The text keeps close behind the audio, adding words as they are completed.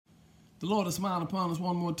The Lord has smiled upon us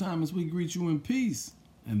one more time as we greet you in peace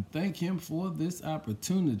and thank Him for this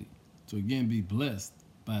opportunity to again be blessed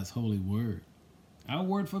by His holy word. Our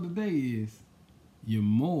word for the day is, you're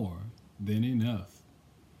more than enough.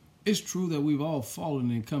 It's true that we've all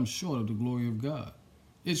fallen and come short of the glory of God.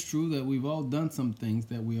 It's true that we've all done some things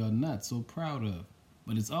that we are not so proud of.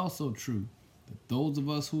 But it's also true that those of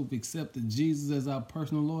us who've accepted Jesus as our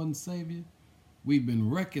personal Lord and Savior, we've been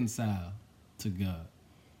reconciled to God.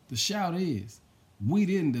 The shout is, we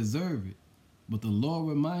didn't deserve it, but the Lord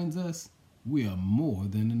reminds us we are more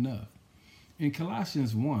than enough. In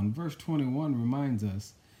Colossians 1, verse 21 reminds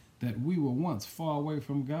us that we were once far away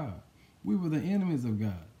from God. We were the enemies of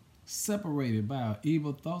God, separated by our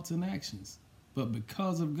evil thoughts and actions. But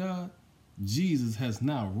because of God, Jesus has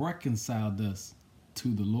now reconciled us to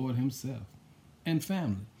the Lord Himself. And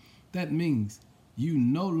family, that means you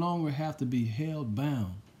no longer have to be held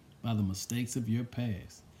bound by the mistakes of your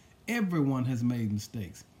past. Everyone has made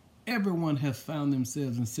mistakes. Everyone has found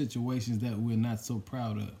themselves in situations that we're not so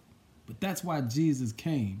proud of. But that's why Jesus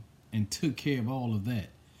came and took care of all of that.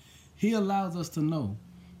 He allows us to know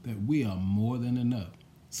that we are more than enough.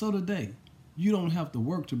 So today, you don't have to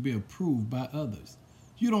work to be approved by others.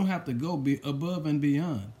 You don't have to go above and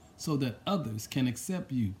beyond so that others can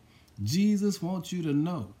accept you. Jesus wants you to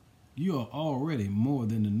know you are already more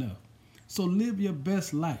than enough. So live your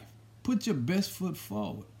best life. Put your best foot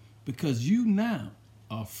forward because you now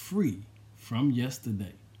are free from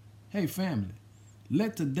yesterday. Hey family,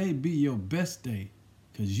 let today be your best day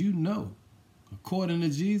because you know, according to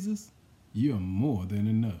Jesus, you're more than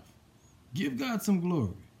enough. Give God some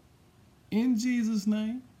glory. In Jesus'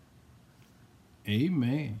 name,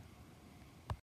 amen.